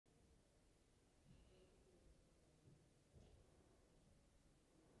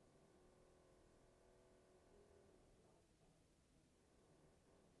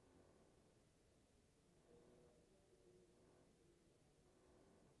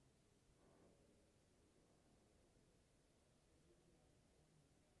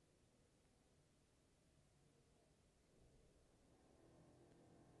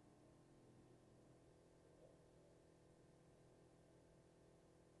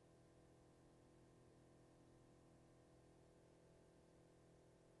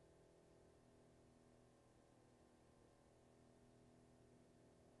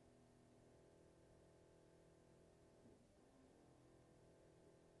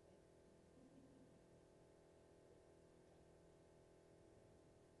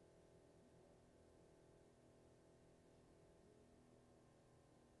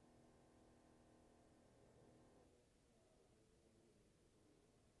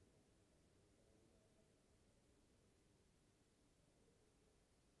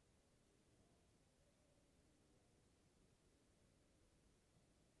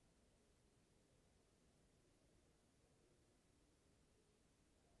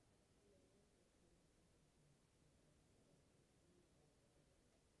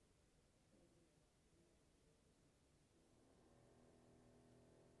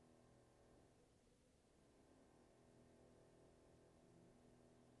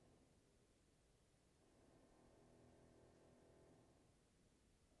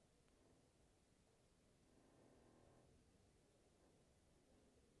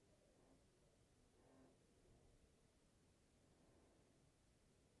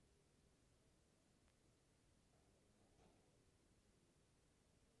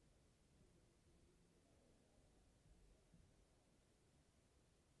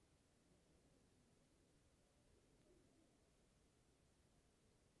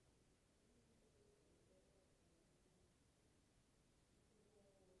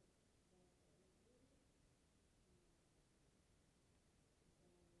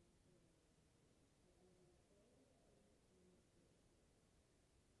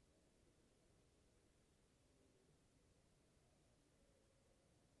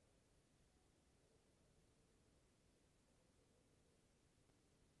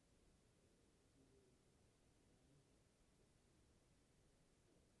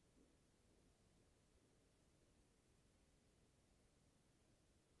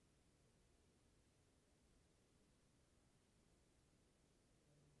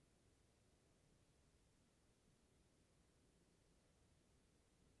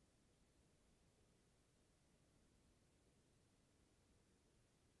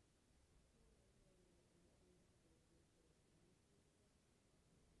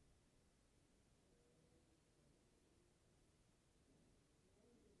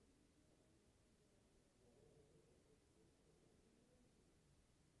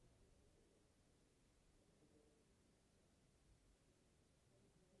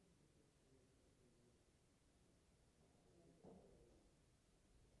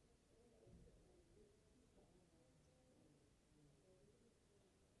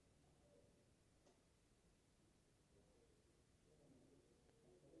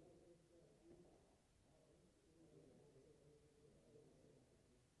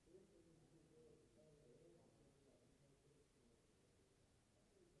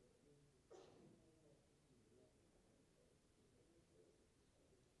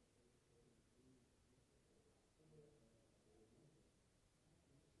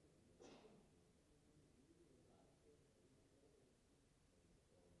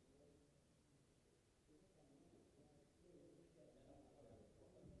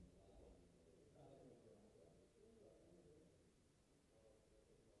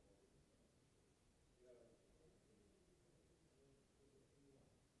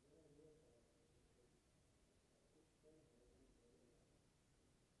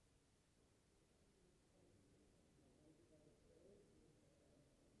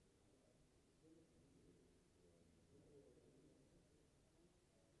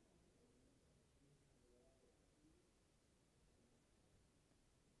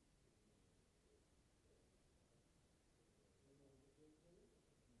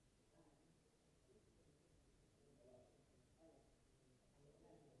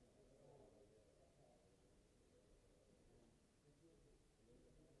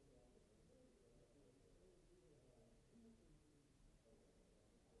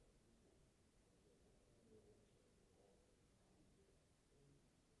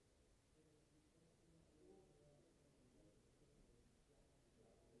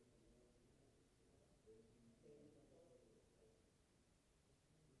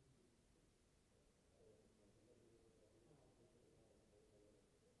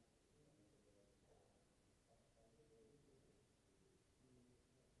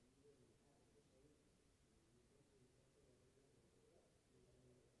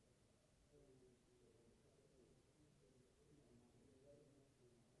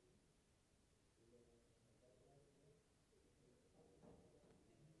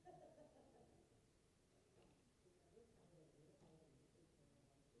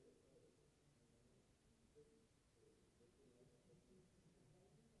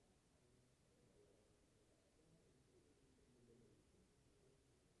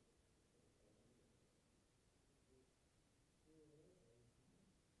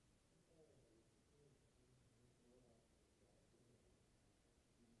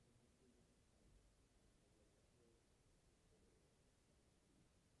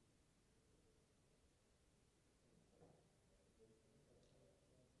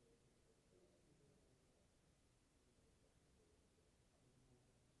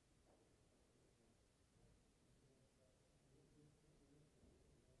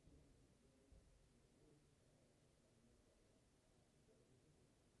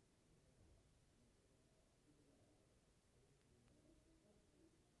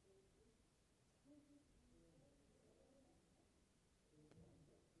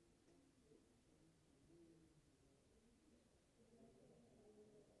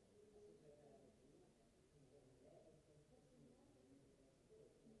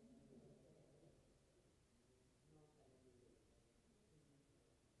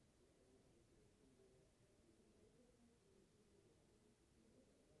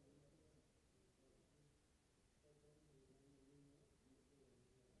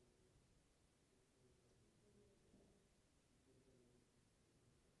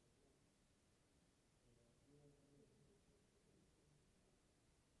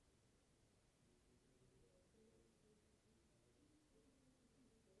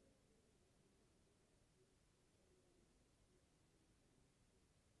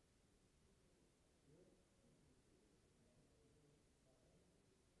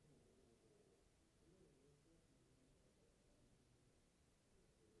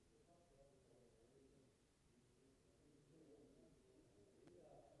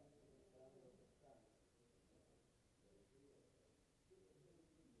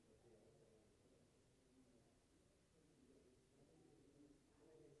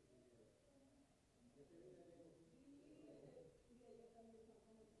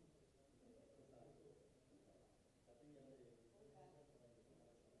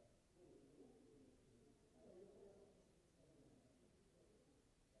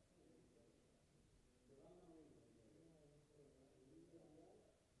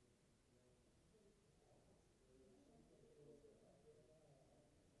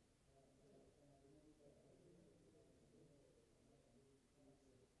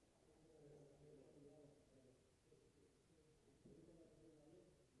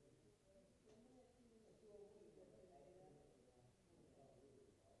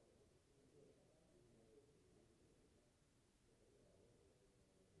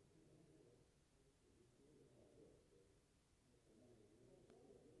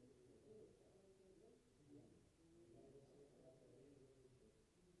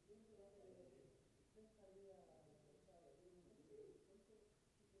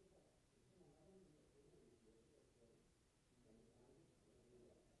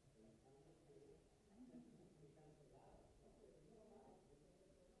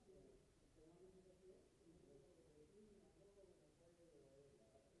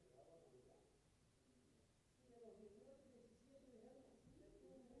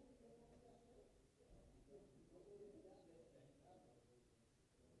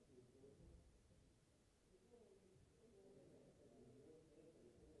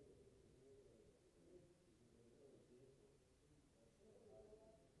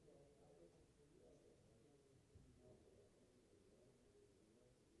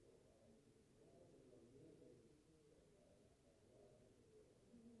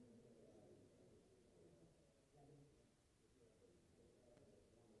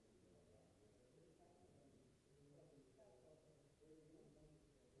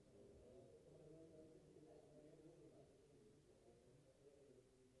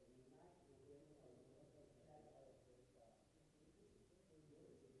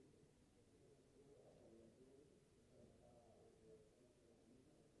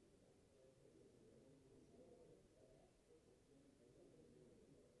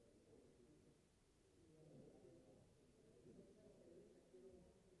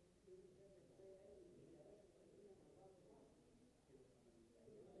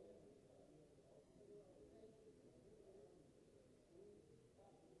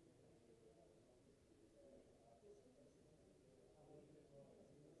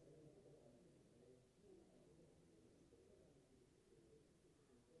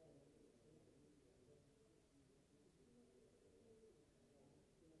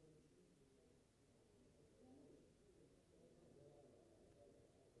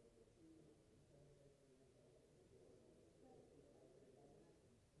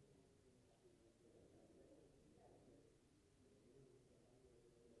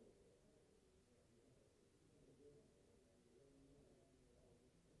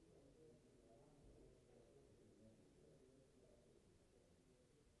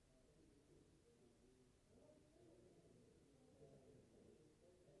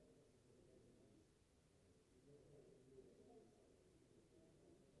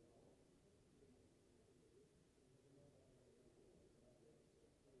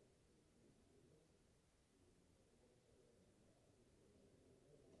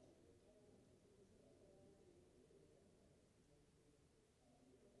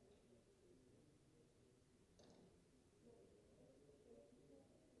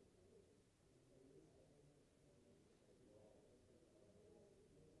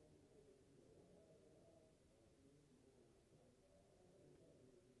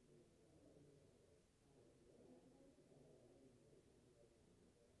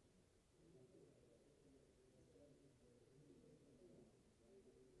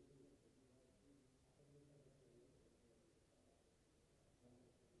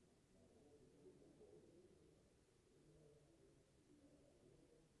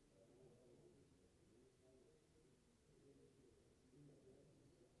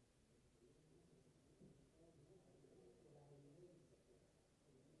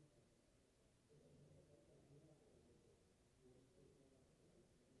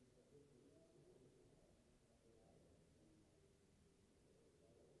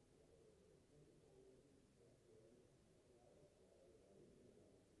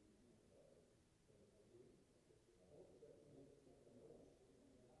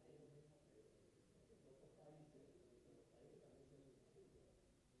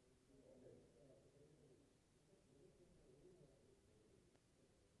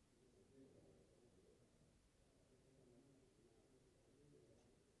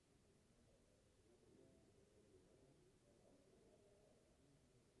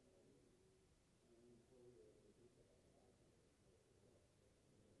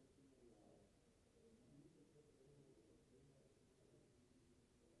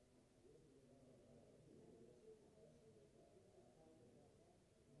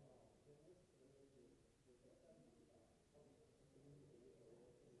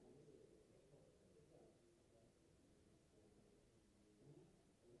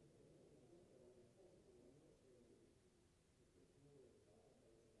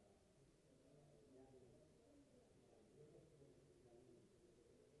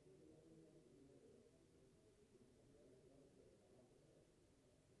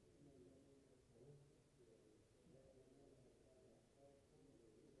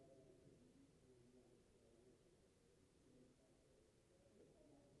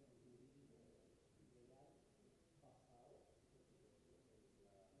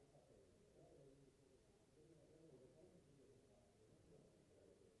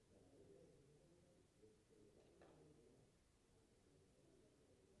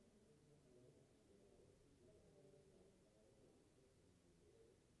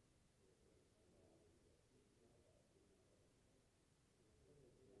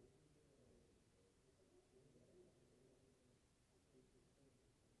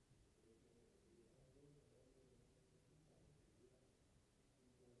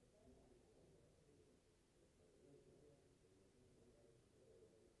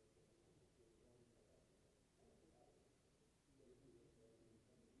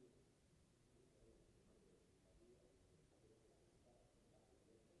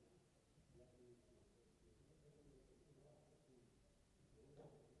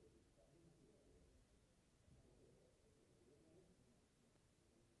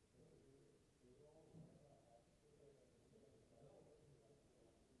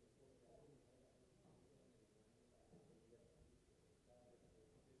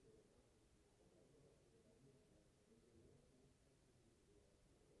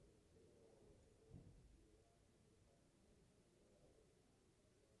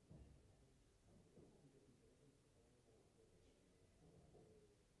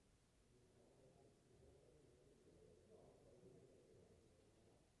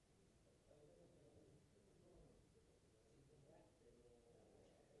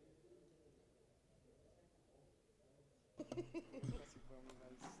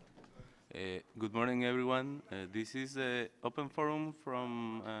Good morning, everyone. This is the open forum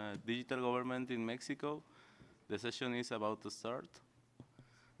from digital government in Mexico. The session is about to start.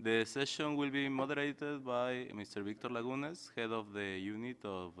 The session will be moderated by Mr. Victor Lagunes, head of the unit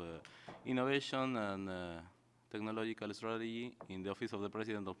of innovation and technological strategy in the Office of the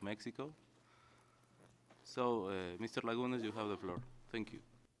President of Mexico. So, Mr. Lagunes, you have the floor. Thank you.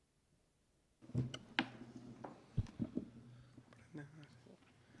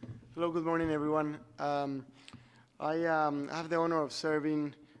 Hello, good morning, everyone. I have the honor of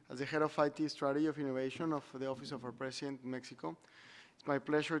serving as the head of IT strategy of innovation of the Office of our President in Mexico. It's my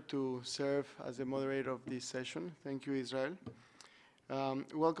pleasure to serve as the moderator of this session. Thank you, Israel.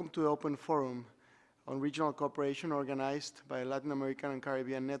 Welcome to the Open Forum on Regional Cooperation organized by Latin American and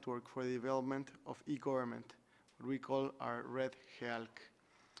Caribbean Network for the Development of E-Government, what we call our Red HEALC.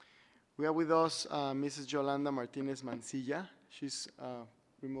 We have with us Mrs. Yolanda Martinez Mancilla. She's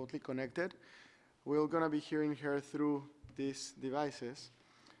remotely connected. We're going to be hearing her through these devices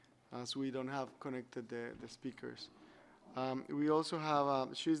as we don't have connected the speakers. We also have,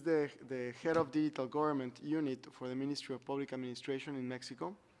 she's the head of digital government unit for the Ministry of Public Administration in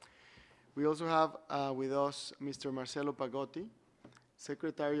Mexico. We also have with us Mr. Marcelo Pagotti,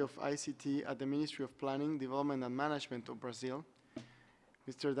 Secretary of ICT at the Ministry of Planning, Development and Management of Brazil.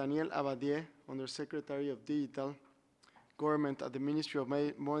 Mr. Daniel Abadier, Undersecretary of Digital Government at the Ministry of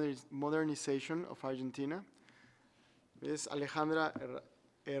Modernization of Argentina. Ms. Alejandra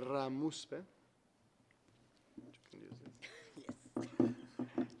Erramuspe.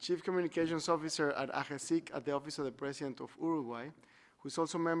 Chief Communications Officer at AGESIC at the Office of the President of Uruguay, who is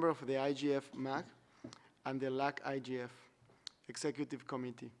also a member of the IGF MAG and the LAC IGF Executive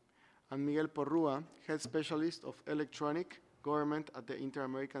Committee. And Miguel Porrua, Head Specialist of Electronic Government at the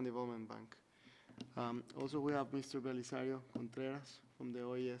Inter-American Development Bank. Also, we have Mr. Belisario Contreras from the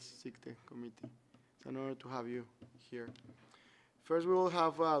OES SICTE Committee. It's an honor to have you here. First, we will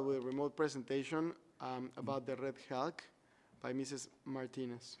have a remote presentation about the Red HEALC by Mrs.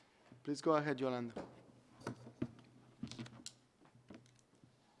 Martinez. Please go ahead, Yolanda.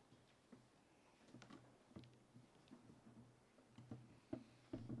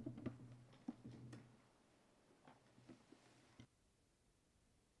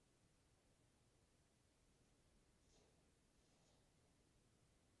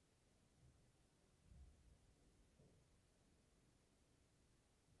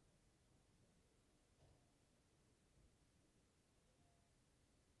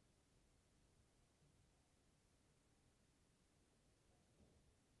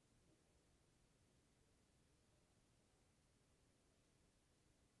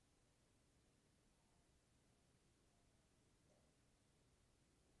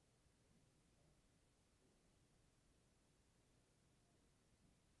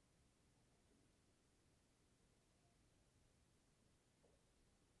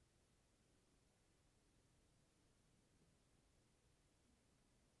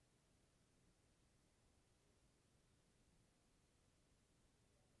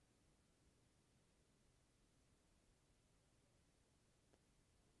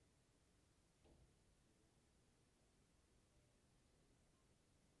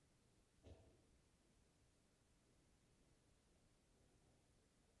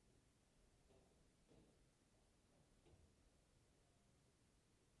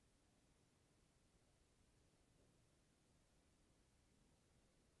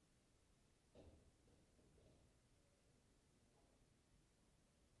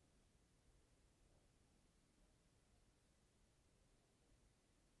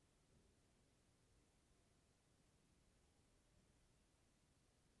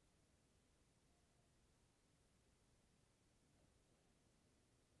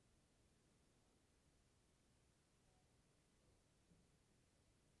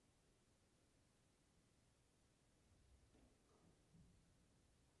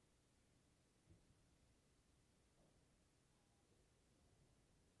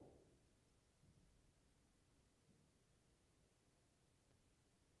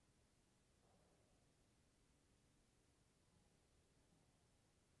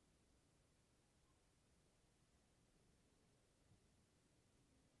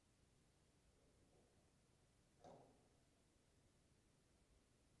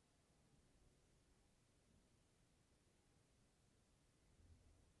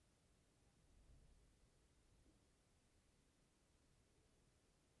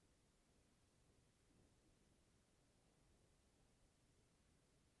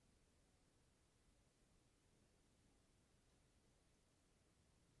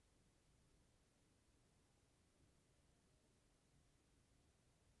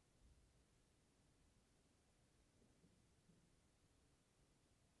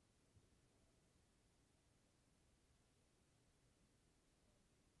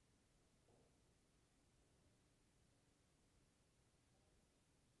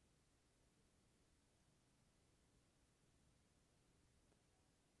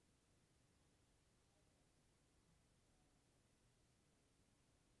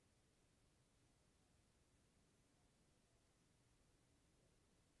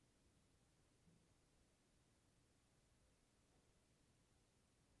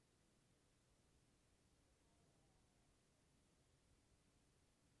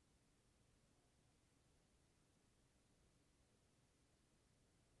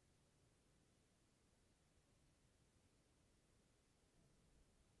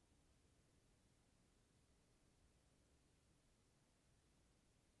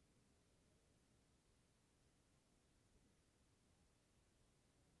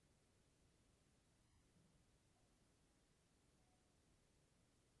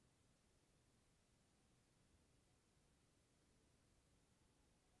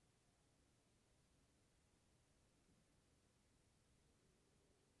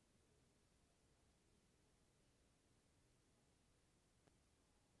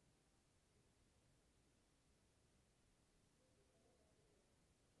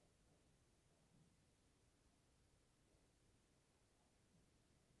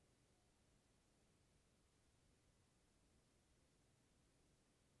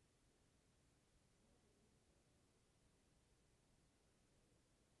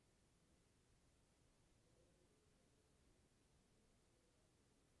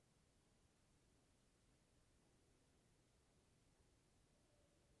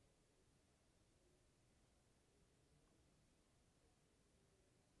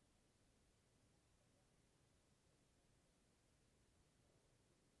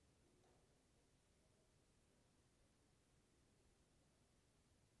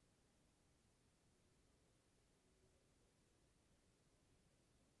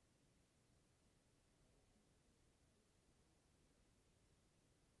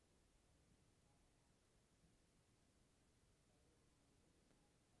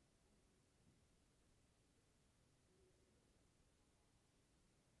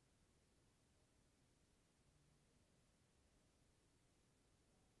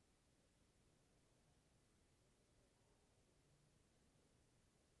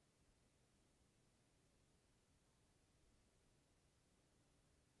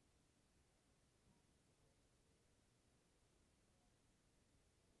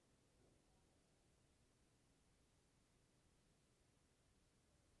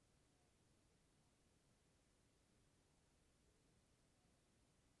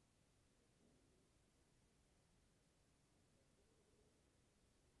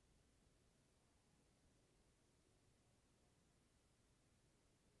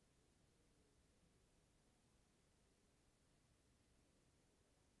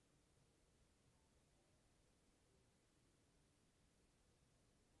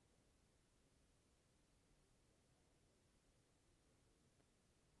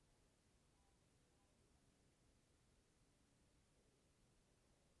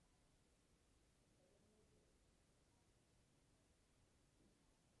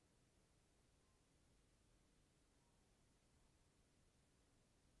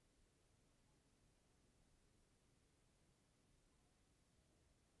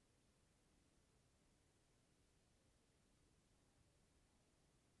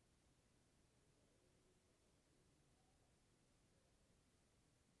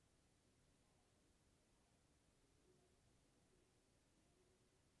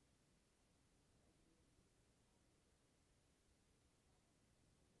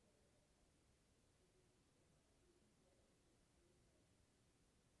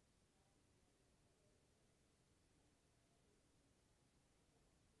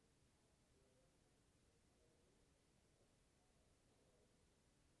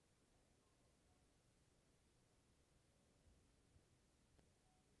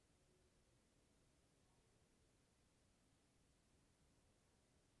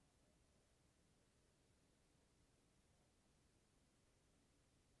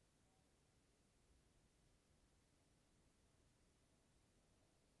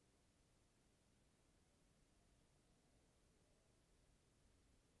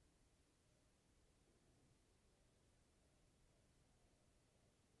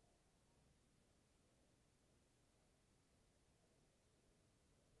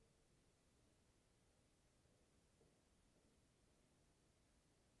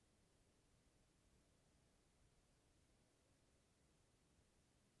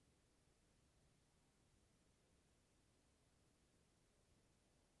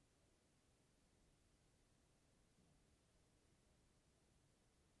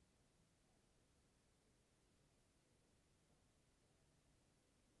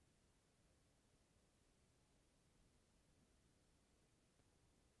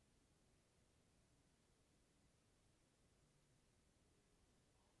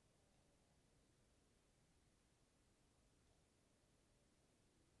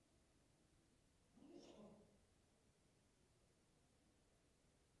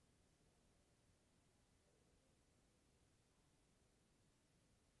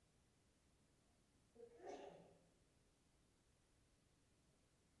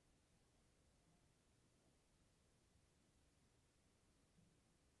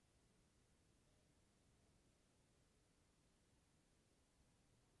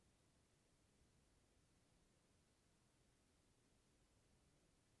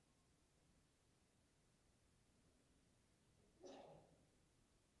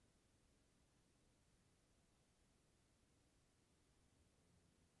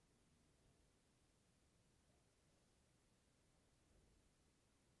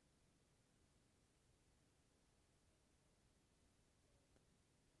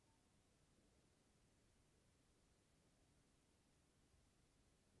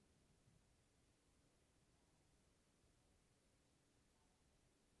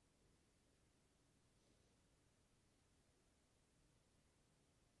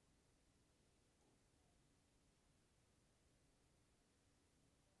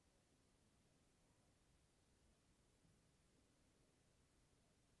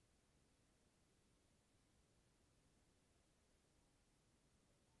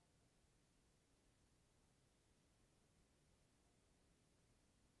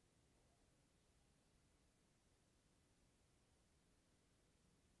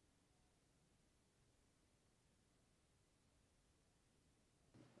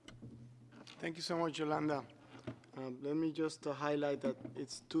 Thank you so much, Yolanda. Let me just highlight that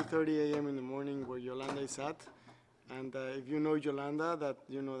it's 2:30 a.m. in the morning where Yolanda is at. And if you know Yolanda, that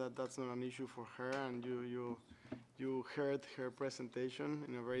you know that that's not an issue for her, and you heard her presentation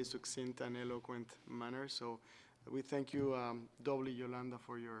in a very succinct and eloquent manner. So we thank you doubly, Yolanda,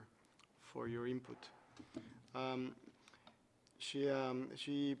 for your input.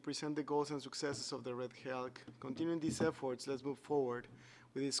 She presented the goals and successes of the Red Helk. Continuing these efforts, let's move forward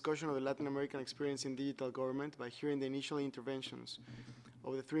with a discussion of the Latin American experience in digital government by hearing the initial interventions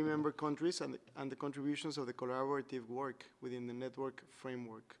of the three member countries and the contributions of the collaborative work within the network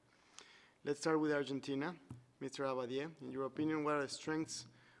framework. Let's start with Argentina. Mr. Abadier, in your opinion, what are the strengths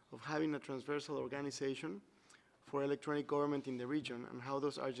of having a transversal organization for electronic government in the region, and how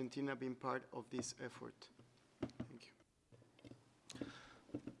does Argentina been part of this effort? Thank you.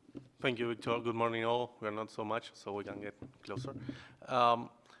 Thank you, Victor. Good morning, all. We are not so much, so we can get closer.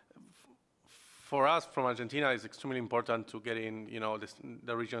 For us, from Argentina, it's extremely important to get in,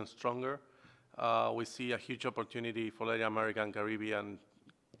 the region stronger. We see a huge opportunity for Latin American and Caribbean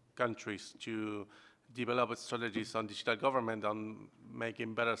countries to develop strategies on digital government and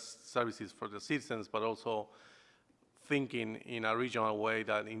making better services for the citizens, but also thinking in a regional way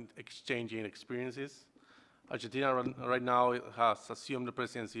that in exchanging experiences. Argentina right now has assumed the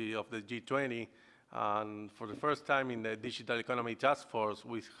presidency of the G20, and for the first time in the Digital Economy Task Force,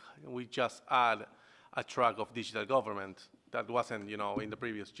 we just add a track of digital government that wasn't, in the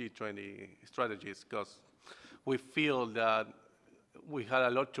previous G20 strategies, because we feel that we had a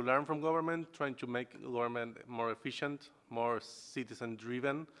lot to learn from government, trying to make government more efficient, more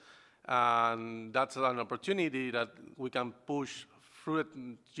citizen-driven, and that's an opportunity that we can push through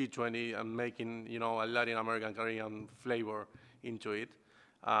G20 and making, a Latin American Caribbean flavor into it.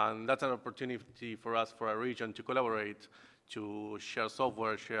 And that's an opportunity for us, for our region, to collaborate, to share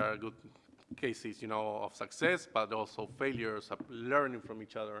software, share good cases, of success, but also failures, of learning from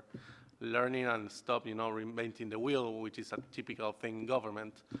each other, learning and stop, reinventing the wheel, which is a typical thing in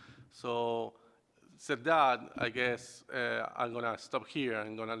government. So, said that, I guess I'm gonna stop here.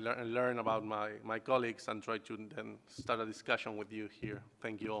 I'm gonna learn about my colleagues and try to then start a discussion with you here.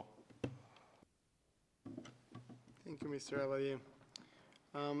 Thank you all. Thank you, Mr. Abadier.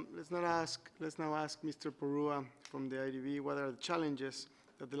 Let's now ask Mr. Porrua from the IDB what are the challenges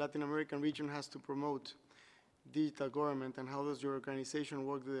that the Latin American region has to promote digital government, and how does your organization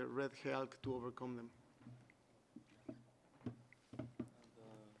work with the Red Helk to overcome them?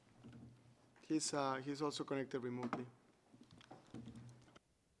 He's also connected remotely.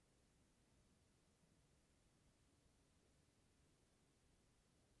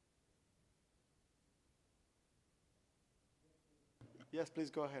 Yes, please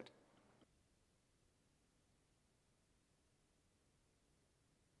go ahead.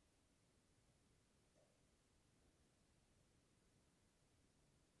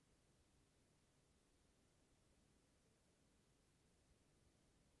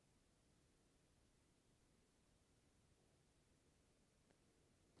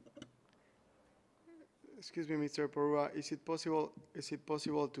 Excuse me, Mr. Porrua, is it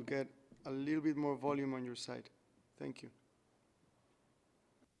possible to get a little bit more volume on your side? Thank you.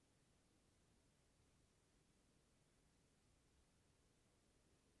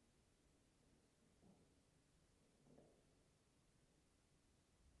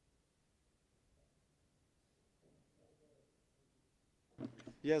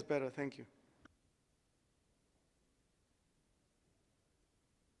 Yes, better, thank you.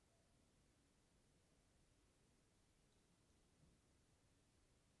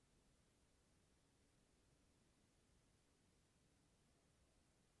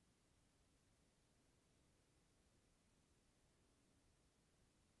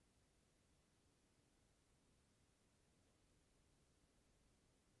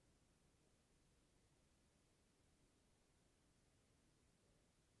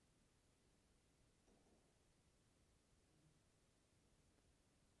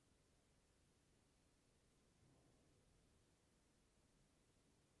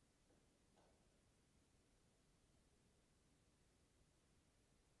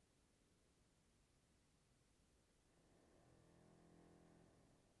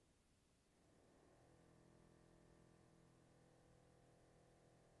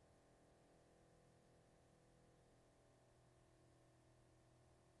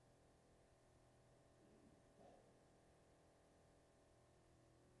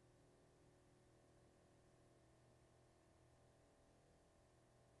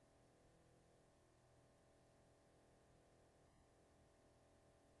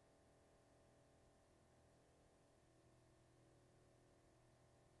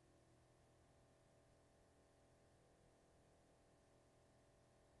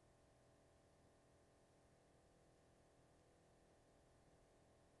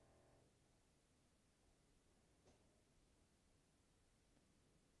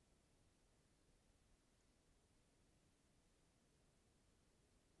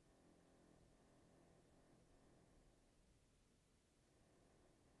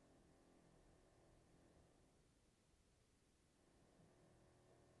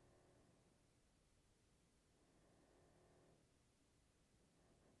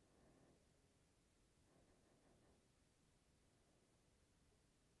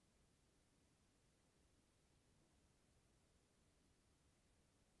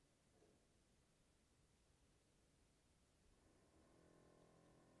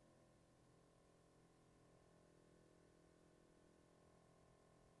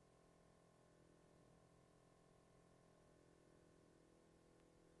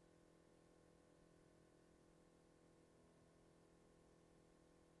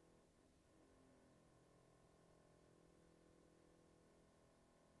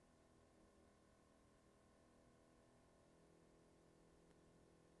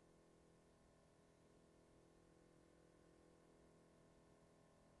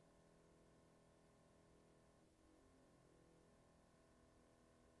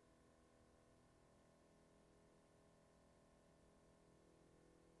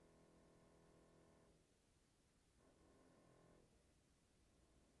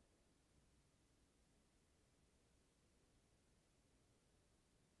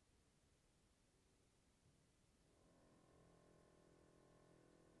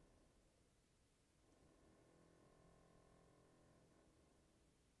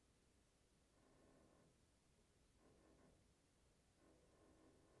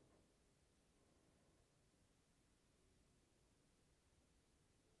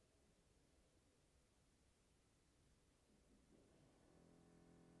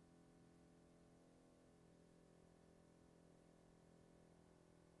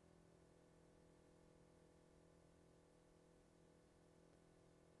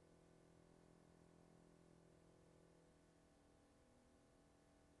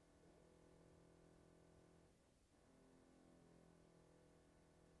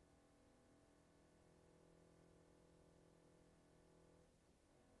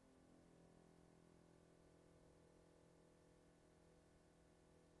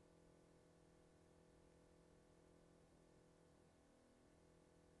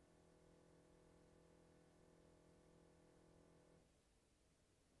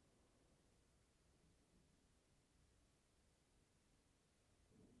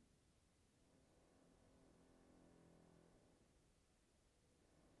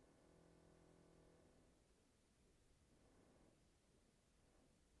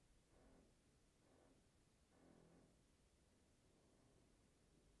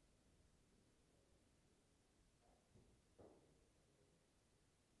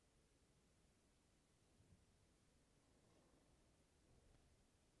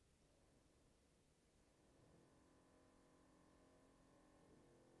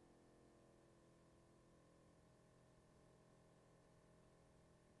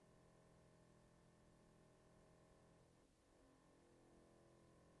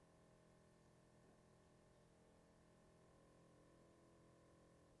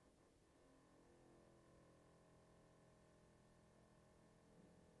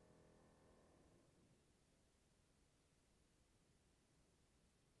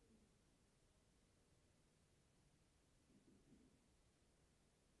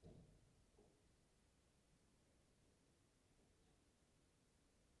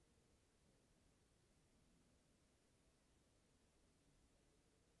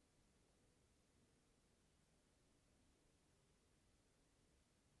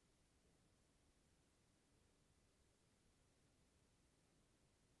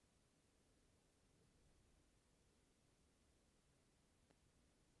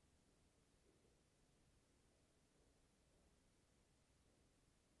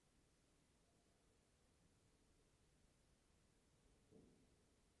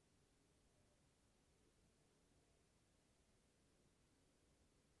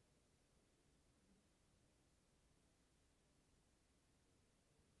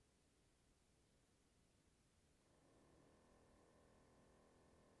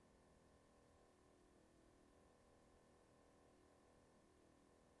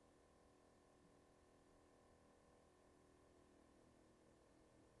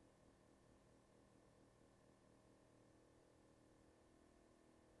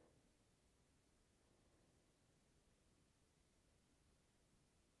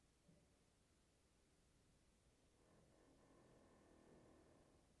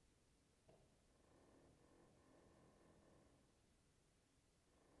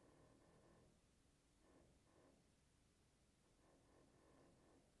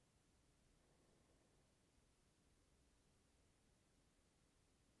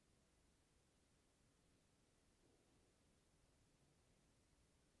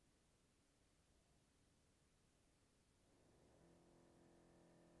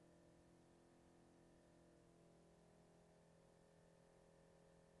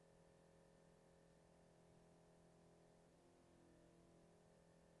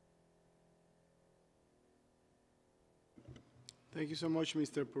 Thank you so much,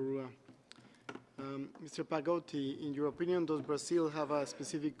 Mr. Perua. Mr. Pagotti, in your opinion, does Brazil have a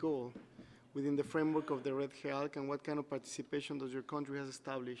specific goal within the framework of the Red Halk, and what kind of participation does your country has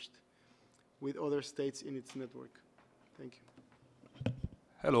established with other states in its network? Thank you.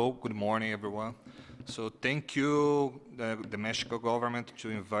 Hello, good morning, everyone. So thank you, the Mexico government, to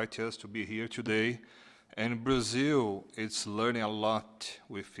invite us to be here today. And Brazil is learning a lot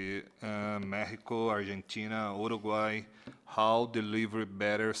with Mexico, Argentina, Uruguay, how deliver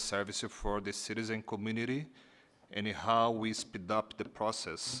better services for the citizen community and how we speed up the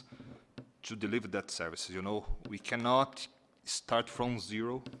process to deliver that service. You know, we cannot start from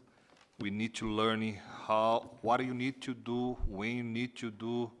zero. We need to learn what you need to do, when you need to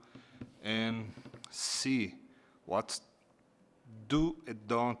do, and see what's do and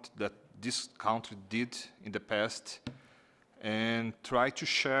don't that this country did in the past, and try to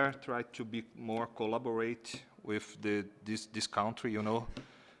share, try to be more collaborate with this country, you know,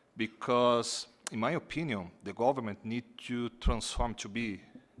 because in my opinion, the government need to transform to be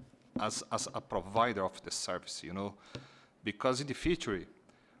as a provider of the service, you know, because in the future,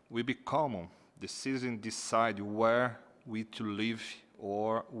 we become, the citizen decide where we to live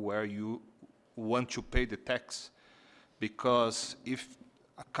or where you want to pay the tax. Because if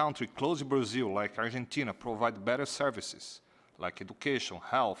a country close to Brazil, like Argentina, provide better services, like education,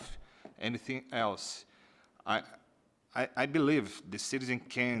 health, anything else, I believe the citizen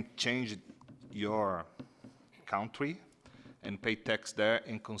can change your country and pay tax there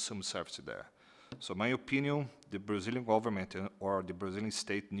and consume service there. So my opinion, the Brazilian government or the Brazilian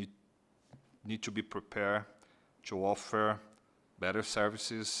state need to be prepared to offer better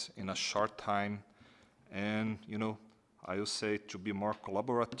services in a short time, and, you know, I would say to be more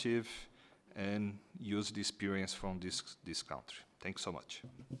collaborative and use the experience from this country. Thanks so much.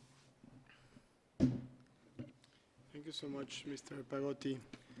 Thank you so much, Mr. Pagotti.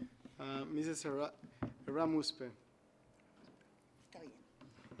 Mrs. Ramuspe.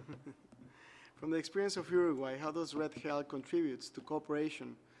 From the experience of Uruguay, how does Red Halk contributes to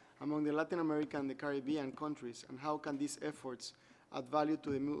cooperation among the Latin American and the Caribbean countries, and how can these efforts add value to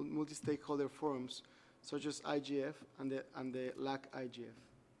the multi-stakeholder forums such as IGF and the LAC IGF?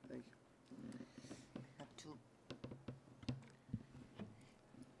 Thank you.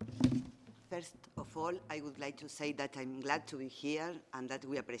 First of all, I would like to say that I'm glad to be here and that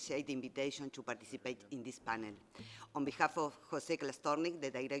we appreciate the invitation to participate in this panel. On behalf of José Klastornik,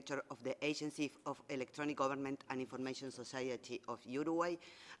 the Director of the Agency of Electronic Government and Information Society of Uruguay,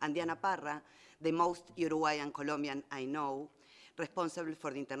 and Diana Parra, the most Uruguayan Colombian I know, responsible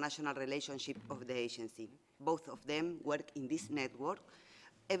for the international relationship of the agency. Both of them work in this network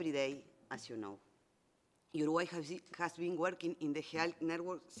every day, as you know. Uruguay has been working in the HEALC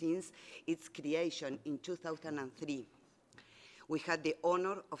network since its creation in 2003. We had the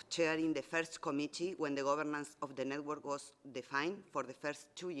honor of chairing the first committee when the governance of the network was defined for the first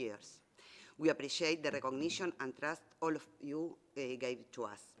 2 years. We appreciate the recognition and trust all of you gave to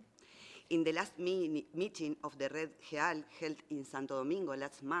us. In the last meeting of the Red HEALC held in Santo Domingo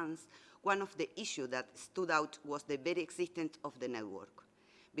last month, one of the issues that stood out was the very existence of the network.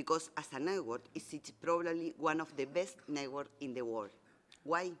 Because as a network, it's probably one of the best networks in the world.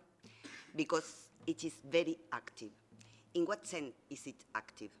 Why? Because it is very active. In what sense is it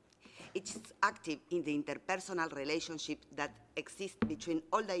active? It's active in the interpersonal relationship that exists between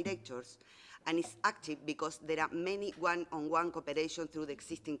all directors, and it's active because there are many one-on-one cooperation through the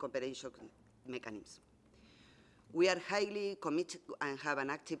existing cooperation mechanisms. We are highly committed and have an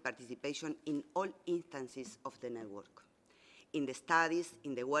active participation in all instances of the network, in the studies,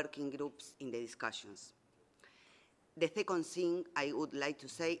 in the working groups, in the discussions. The second thing I would like to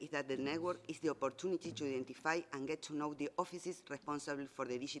say is that the network is the opportunity to identify and get to know the offices responsible for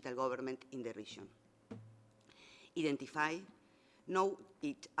the digital government in the region. Identify, know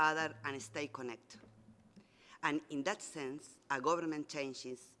each other, and stay connected. And in that sense, a government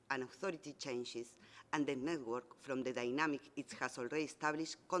changes, an authority changes, and the network, from the dynamic it has already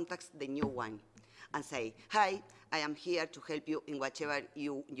established, contacts the new one and say, hi, I am here to help you in whatever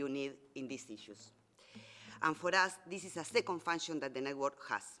you need in these issues. And for us, this is a second function that the network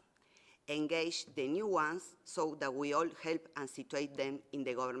has. Engage the new ones so that we all help and situate them in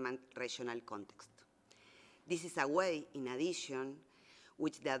the government regional context. This is a way, in addition,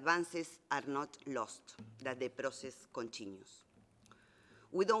 which the advances are not lost, that the process continues.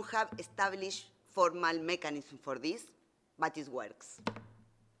 We don't have established formal mechanism for this, but it works.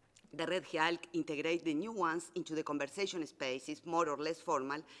 The Red HEALC integrates the new ones into the conversation spaces, more or less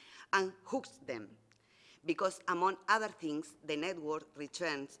formal, and hooks them. because among other things, the network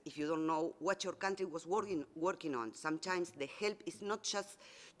returns if you don't know what your country was working on. Sometimes the help is not just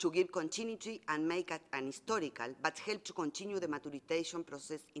to give continuity and make it an historical, but help to continue the maturation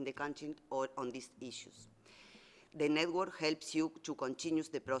process in the country or on these issues. The network helps you to continue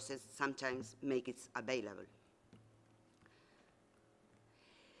the process, sometimes make it available.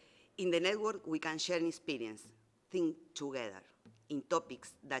 In the network, we can share experience, think together in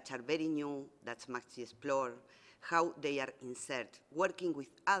topics that are very new, that must be explored, how they are inserted. Working with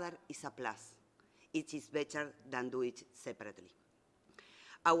others is a plus. It is better than do it separately.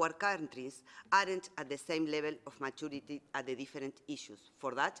 Our countries aren't at the same level of maturity at the different issues.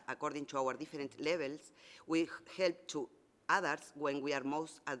 For that, according to our different levels, we help to others when we are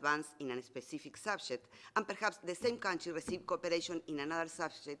most advanced in a specific subject, and perhaps the same country receive cooperation in another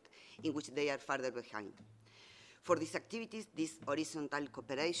subject in which they are further behind. For these activities, this horizontal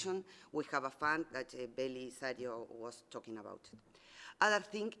cooperation, we have a fund that Belisario was talking about. Other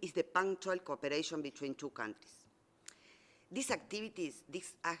thing is the punctual cooperation between two countries. These activities,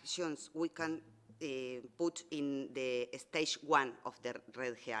 these actions, we can put in the stage 1 of the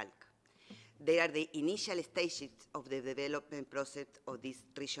Red HEALC. They are the initial stages of the development process of this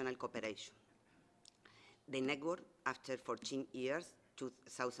regional cooperation. The network, after 14 years,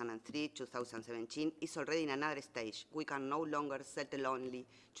 2003, 2017, is already in another stage. We can no longer settle only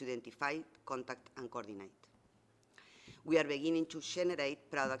to identify, contact, and coordinate. We are beginning to generate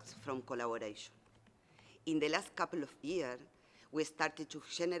products from collaboration. In the last couple of years, we started to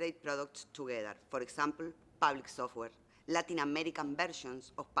generate products together. For example, public software, Latin American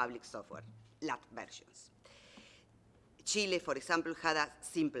versions of public software, LAT versions. Chile, for example, had a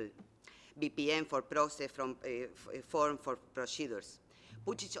simple BPM for process from form for procedures.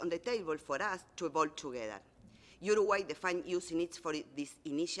 Put it on the table for us to evolve together. Uruguay defined using it for these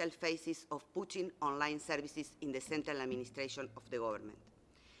initial phases of putting online services in the central administration of the government.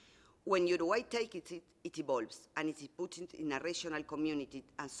 When Uruguay takes it, it evolves, and it is put in a regional community,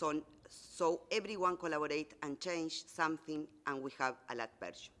 and so everyone collaborate and change something, and we have a LAT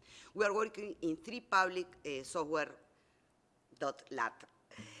version. We are working in 3 public software.lat.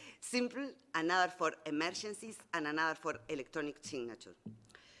 Simple, another for emergencies, and another for electronic signature.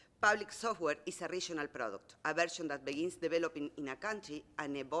 Public software is a regional product, a version that begins developing in a country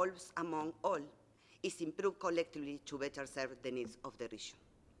and evolves among all, is improved collectively to better serve the needs of the region.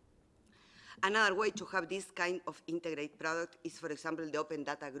 Another way to have this kind of integrated product is, for example, the Open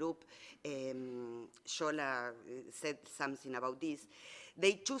Data Group. Shola said something about this.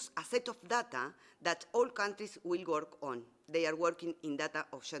 They choose a set of data that all countries will work on. They are working in data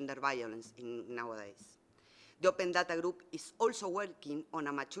of gender violence nowadays. The Open Data Group is also working on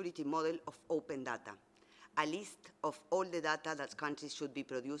a maturity model of open data, a list of all the data that countries should be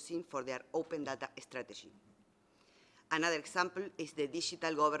producing for their open data strategy. Another example is the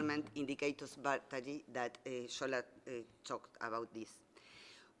digital government indicators strategy that Shola talked about this.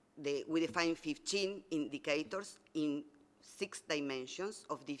 We define 15 indicators in 6 dimensions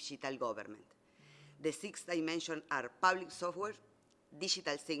of digital government. The 6 dimensions are public software,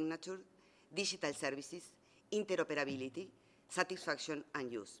 digital signature, digital services, interoperability, satisfaction,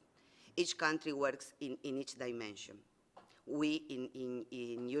 and use. Each country works in each dimension. We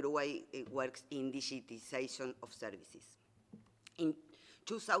in Uruguay works in digitization of services. In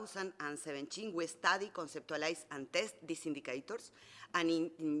 2017, we study, conceptualize, and test these indicators, and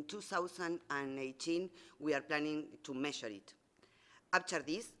in 2018, we are planning to measure it. After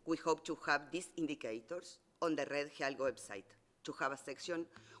this, we hope to have these indicators on the Red HEALC website, to have a section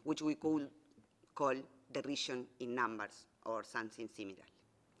which we could call the region in numbers or something similar.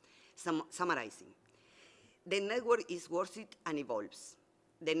 Summarizing, the network is worth it and evolves.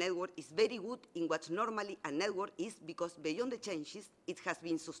 The network is very good in what normally a network is, because beyond the changes, it has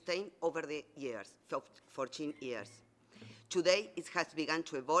been sustained over the years, 14 years. Today, it has begun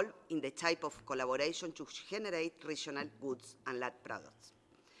to evolve in the type of collaboration to generate regional goods and LAT products.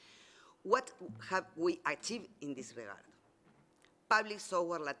 What have we achieved in this regard? Public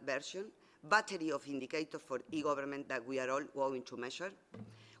software LAT version, battery of indicators for e-government that we are all going to measure.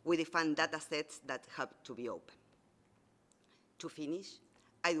 We define data sets that have to be open. To finish,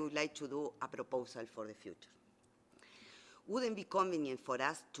 I would like to do a proposal for the future. Wouldn't it be convenient for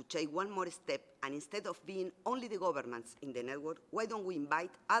us to take one more step, and instead of being only the governments in the network, why don't we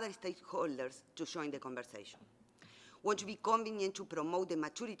invite other stakeholders to join the conversation? Won't it be convenient to promote the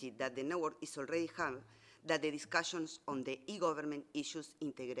maturity that the network is already have, that the discussions on the e-government issues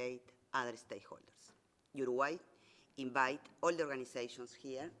integrate other stakeholders? Uruguay invite all the organizations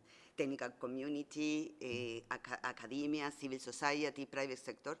here, technical community, academia, civil society, private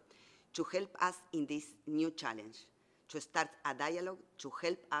sector, to help us in this new challenge, to start a dialogue to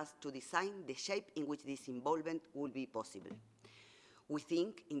help us to design the shape in which this involvement will be possible. We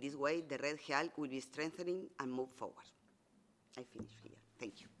think in this way the Red Hulk will be strengthening and move forward. I finish here.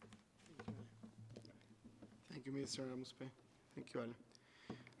 Thank you. Thank you, Mr. Ramuspe. Thank you, Ale.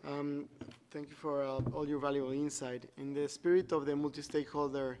 Thank you for all your valuable insight. In the spirit of the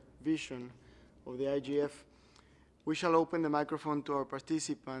multi-stakeholder vision of the IGF, we shall open the microphone to our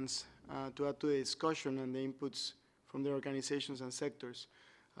participants to add to the discussion and the inputs from the organizations and sectors.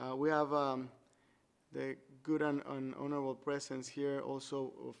 We have the good and honorable presence here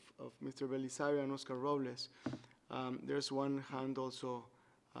also of Mr. Belisario and Oscar Robles. There's one hand also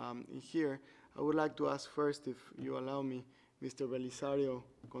in here. I would like to ask first, if you allow me, Mr. Belisario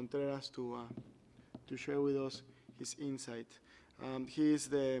Contreras to share with us his insight. He is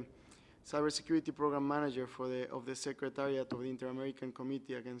the Cybersecurity Program Manager of the Secretariat of the Inter-American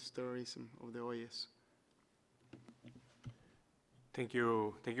Committee Against Terrorism of the OAS. Thank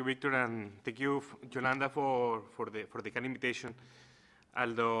you, Victor, and thank you, Yolanda, for the kind invitation.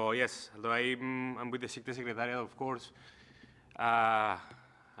 Although I'm with the Secretariat, of course,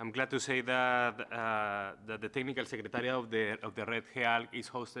 I'm glad to say that the Technical Secretariat of the Red Hulk is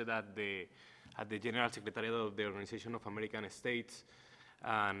hosted at the General Secretariat of the Organization of American States,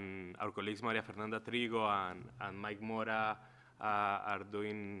 and our colleagues Maria Fernanda Trigo and Mike Mora are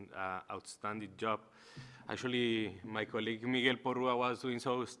doing an outstanding job. Actually, my colleague Miguel Porrua was doing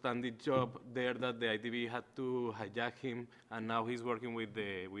so outstanding job there that the IDB had to hijack him, and now he's working with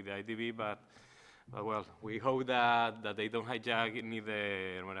the IDB. But well, we hope that they don't hijack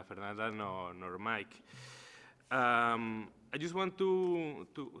neither Maria Fernanda nor Mike. I just want to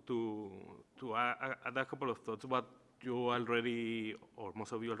add a couple of thoughts. What you already, or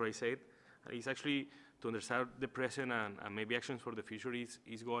most of you already said, is actually to understand the present and maybe actions for the future is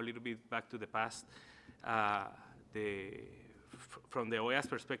go a little bit back to the past. From the OAS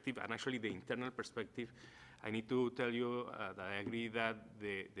perspective and actually the internal perspective, I need to tell you that I agree that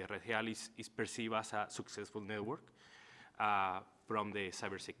the Red Hulk is perceived as a successful network. From the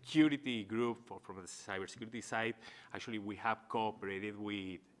cybersecurity group, or from the cybersecurity side, actually we have cooperated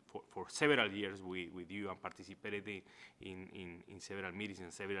for several years with you and participated in several meetings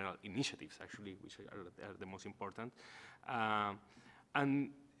and several initiatives, actually, which are the most important.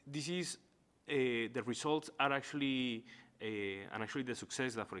 And this is, the results are actually, and actually the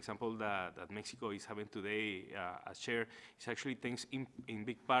success that, for example, that Mexico is having today as chair is actually thanks in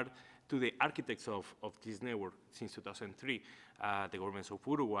big part to the architects of this network since 2003, the governments of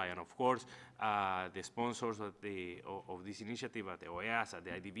Uruguay, and of course, the sponsors of this initiative at the OAS, at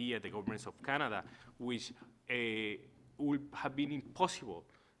the IDB, at the governments of Canada, which would have been impossible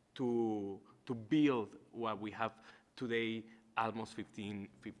to build what we have today, almost 15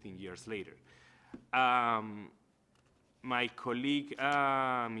 years later. My colleague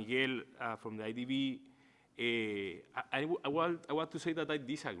Miguel from the IDB, I want to say that I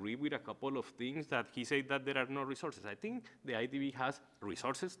disagree with a couple of things that he said that there are no resources. I think the IDB has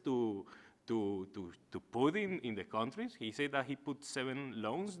resources to put in the countries. He said that he put 7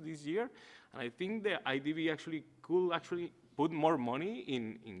 loans this year, and I think the IDB could put more money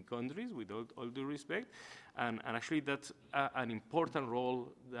in countries, with all due respect, and actually that's an important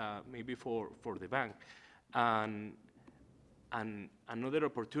role maybe for the bank. And another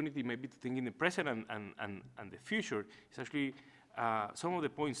opportunity maybe to think in the present and the future is actually some of the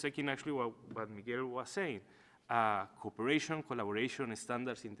points taking actually what Miguel was saying. Cooperation, collaboration,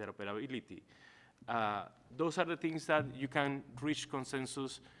 standards, interoperability. Those are the things that you can reach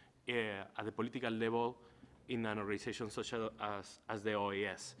consensus at the political level in an organization such as the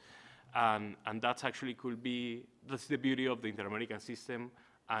OAS. And that's actually that's the beauty of the Inter-American system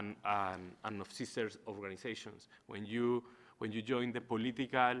and of sisters organizations. When you join the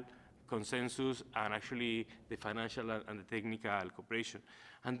political consensus and actually the financial and the technical cooperation.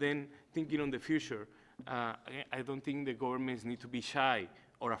 And then thinking on the future, I don't think the governments need to be shy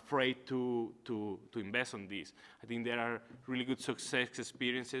or afraid to invest on this. I think there are really good success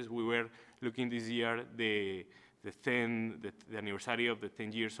experiences. We were looking this year, the anniversary of the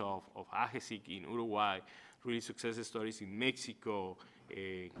 10 years of AGESIC in Uruguay, really success stories in Mexico,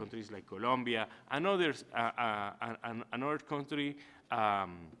 countries like Colombia, and others, another country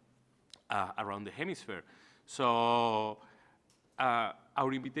around the hemisphere. So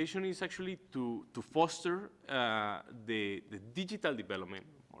our invitation is actually to foster the digital development,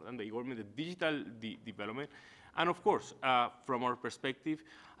 more than the government, the digital development. And of course, from our perspective,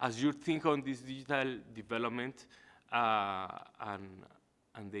 as you think on this digital development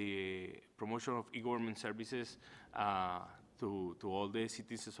and the promotion of e-government services to all the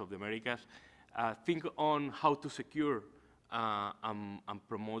citizens of the Americas, think on how to secure and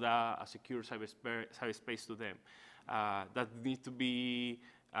promote a secure cyberspace to them. That needs to be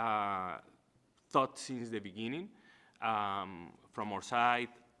thought since the beginning. From our side,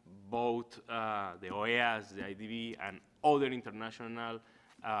 both the OEAS, the IDB, and other international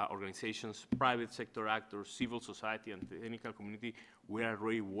organizations, private sector actors, civil society, and the technical community, we are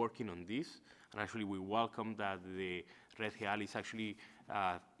already working on this. And actually, we welcome that the Red Real is actually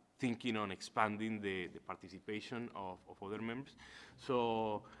thinking on expanding the participation of other members.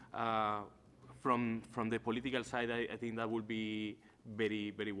 So from the political side, I think that will be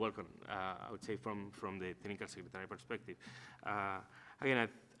very, very welcome, I would say, from the technical secretary perspective. Again,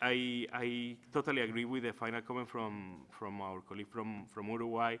 I totally agree with the final comment from our colleague from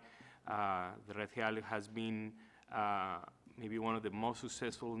Uruguay. The Red Real has been maybe one of the most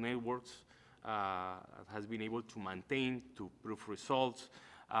successful networks, has been able to maintain, to prove results,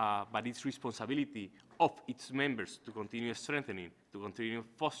 but it's responsibility of its members to continue strengthening, to continue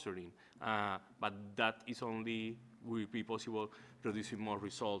fostering, but that is only will be possible producing more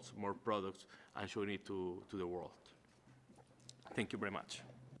results, more products, and showing it to the world. Thank you very much.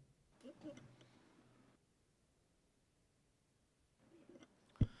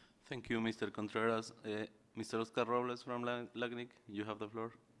 Thank you, Mr. Contreras. Mr. Oscar Robles from LACNIC, you have the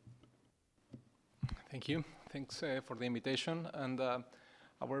floor. Thank you. Thanks for the invitation. And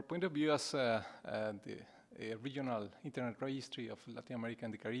our point of view as the regional internet registry of Latin America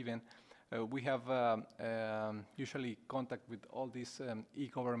and the Caribbean, we have usually contact with all these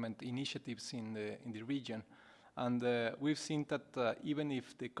e-government initiatives in the region. And we've seen that even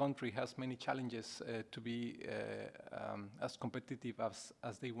if the country has many challenges to be as competitive as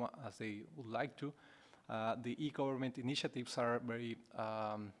they would like to, the e-government initiatives are very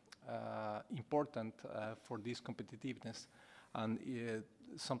important for this competitiveness. And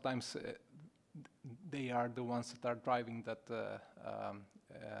sometimes they are the ones that are driving that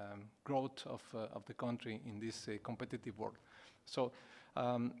growth of the country in this competitive world. So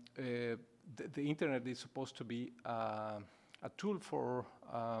the internet is supposed to be a tool for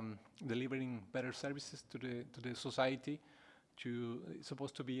delivering better services to the society. It's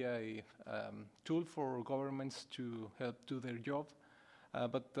supposed to be a tool for governments to help do their job.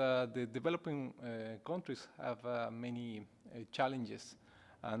 But the developing countries have many challenges.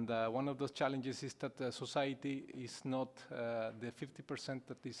 And one of those challenges is that society is not the 50%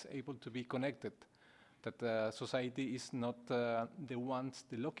 that is able to be connected. That society is not the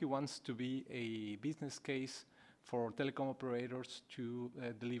lucky ones to be a business case for telecom operators to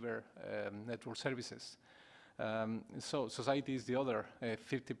deliver network services. So society is the other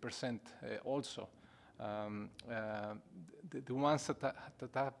 50% also. The ones that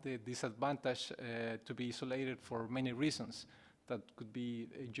have the disadvantage to be isolated for many reasons. That could be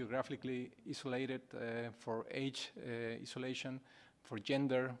geographically isolated, for age isolation, for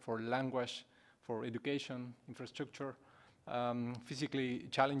gender, for language, for education, infrastructure, physically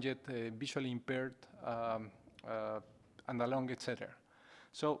challenged, visually impaired, and along, etc.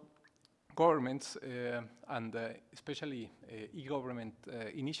 So governments and especially e-government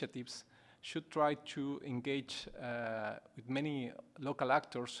initiatives should try to engage with many local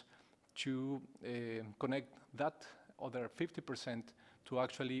actors to connect that other 50% to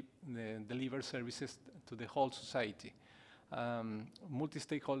actually deliver services to the whole society.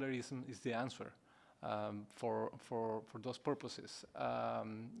 Multi-stakeholderism is the answer for those purposes.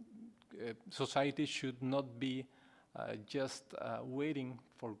 Society should not be just waiting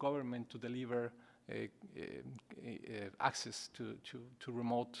for government to deliver access to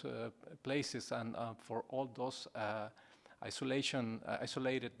remote places and for all those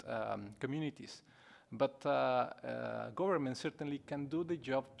isolated communities. But government certainly can do the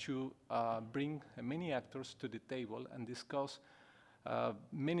job to bring many actors to the table and discuss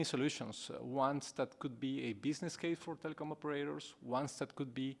many solutions. Ones that could be a business case for telecom operators, ones that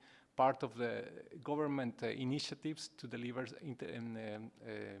could be part of the government initiatives to deliver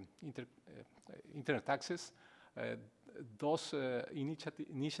internet access. Those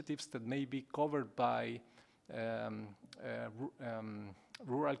initiatives that may be covered by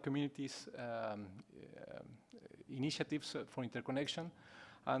rural communities initiatives for interconnection,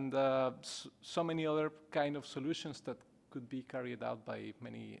 and so many other kind of solutions that could be carried out by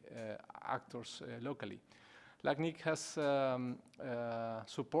many actors locally. LACNIC has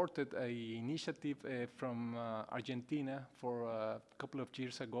supported an initiative from Argentina for a couple of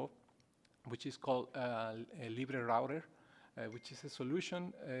years ago, which is called Libre Router, which is a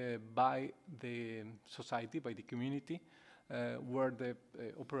solution by the society, by the community, where the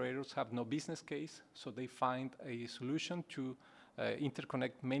operators have no business case, so they find a solution to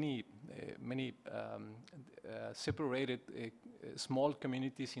interconnect many separated small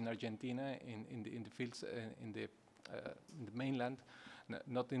communities in Argentina, in the fields, in the mainland,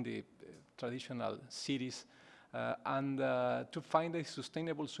 not in the traditional cities, and to find a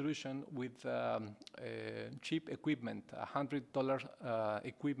sustainable solution with cheap equipment, $100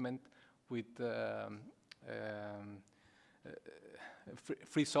 equipment with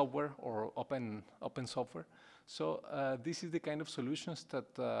free software or open software. So this is the kind of solutions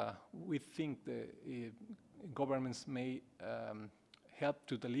that we think the governments may help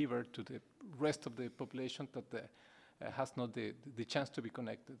to deliver to the rest of the population that has not the chance to be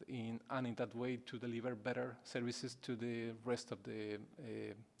connected, and in that way to deliver better services to the rest of the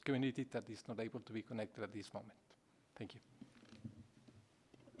community that is not able to be connected at this moment. Thank you.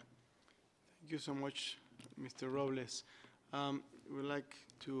 Thank you so much, Mr. Robles. We'd like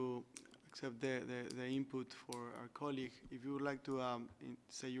to accept the input for our colleague. If you would like to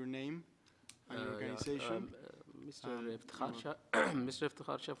say your name and your organization. Mr.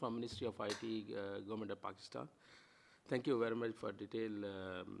 Iftikhar Shah from Ministry of IT, Government of Pakistan. Thank you very much for detailed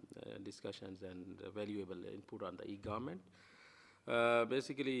discussions and valuable input on the e-government.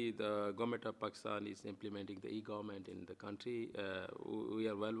 Basically, the Government of Pakistan is implementing the e-government in the country. We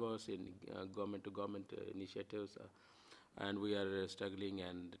are well versed in government-to-government initiatives, and we are struggling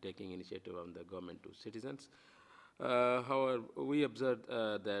and taking initiative on the government to citizens. However, we observed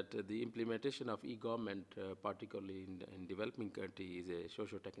that the implementation of e-government, particularly in developing countries, is a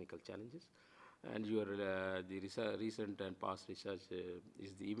socio-technical challenges. And the recent and past research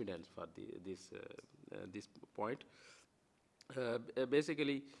is the evidence for this point.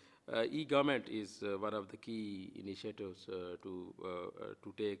 Basically, e-government is one of the key initiatives to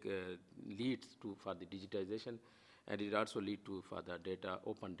take leads for the digitization, and it also lead to for the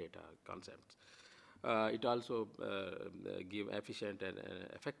open data concepts. It also give efficient and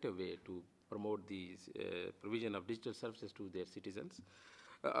effective way to promote the provision of digital services to their citizens.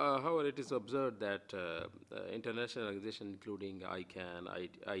 However, it is observed that international organizations including ICANN,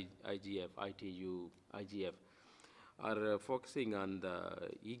 IGF, ITU, IGF are focusing on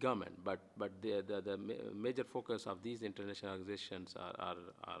the e-government, but the major focus of these international organizations are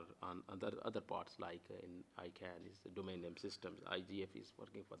on other parts, like in ICANN is the domain name systems, IGF is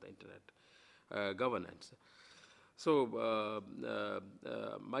working for the internet governance. So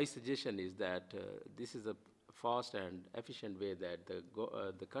my suggestion is that this is a fast and efficient way that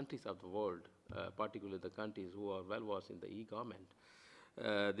the countries of the world, particularly the countries who are well versed in the e-government,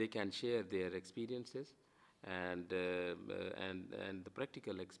 they can share their experiences and the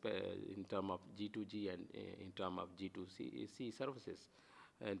practical in terms of G2G and in terms of G2C services,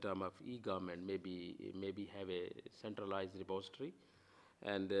 in terms of e-government, maybe have a centralized repository,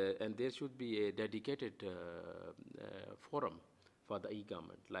 and there should be a dedicated forum for the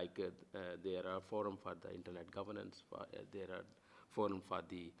e-government, like there are forum for the internet governance, there are forum for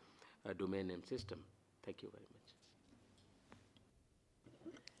the domain name system. Thank you very much.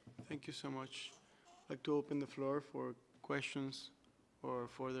 Thank you so much. I'd like to open the floor for questions or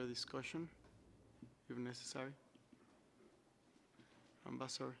further discussion, if necessary.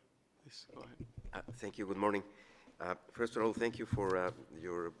 Ambassador, please go ahead. Thank you. Good morning. First of all, thank you for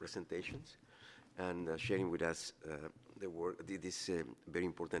your presentations and sharing with us the work, this very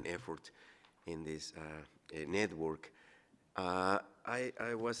important effort in this network. I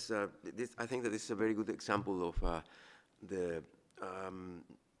think that this is a very good example of a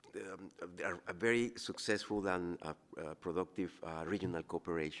very successful and productive regional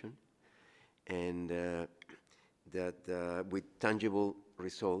cooperation, and that with tangible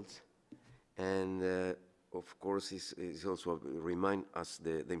results, and of course is also remind us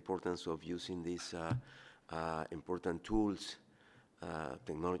the importance of using these important tools,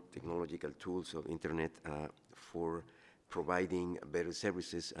 technological tools of internet for providing better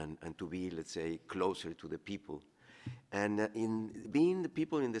services and to be, let's say, closer to the people. And in being the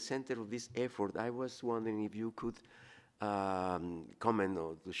people in the center of this effort, I was wondering if you could comment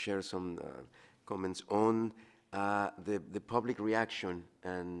or to share some comments on the public reaction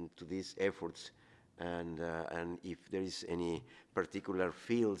and to these efforts, and if there is any particular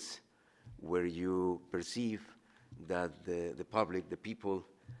fields where you perceive that the public, the people,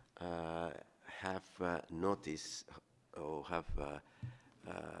 have noticed or have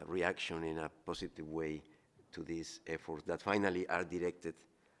reaction in a positive way to these efforts that finally are directed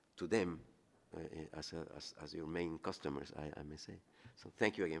to them as your main customers, I may say. So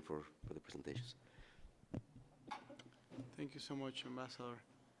thank you again for the presentations. Thank you so much, Ambassador.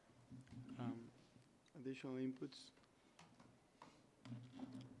 Additional inputs?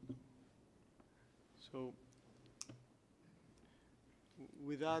 So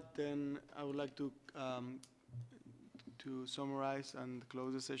with that, then I would like to summarize and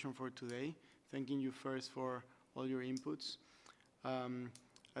close the session for today, thanking you first for all your inputs.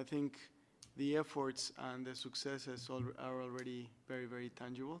 I think the efforts and the successes are already very, very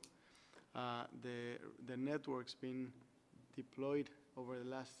tangible. The network's been deployed over the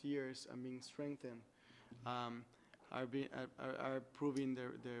last years and being strengthened are proving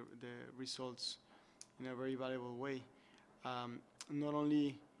the results in a very valuable way. Not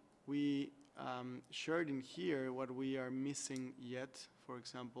only we shared in here what we are missing yet, for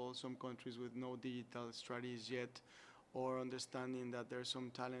example, some countries with no digital strategies yet, or understanding that there's some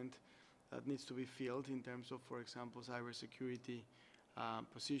talent that needs to be filled in terms of, for example, cybersecurity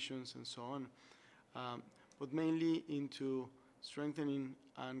positions and so on, but mainly into strengthening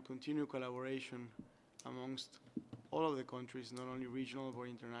and continued collaboration amongst all of the countries, not only regional but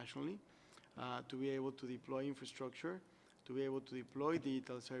internationally, to be able to deploy infrastructure, to be able to deploy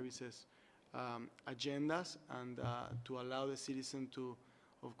digital services agendas, and to allow the citizen to,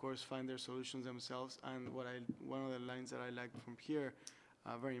 of course, find their solutions themselves. And one of the lines that I like from here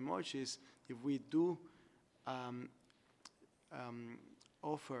very much is, if we do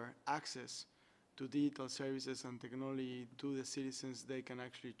offer access to digital services and technology to the citizens, they can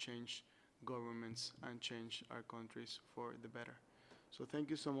actually change governments and change our countries for the better. So thank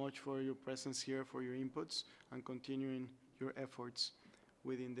you so much for your presence here, for your inputs, and continuing your efforts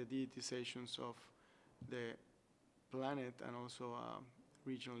within the digitizations of the planet and also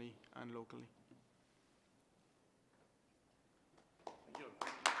regionally and locally.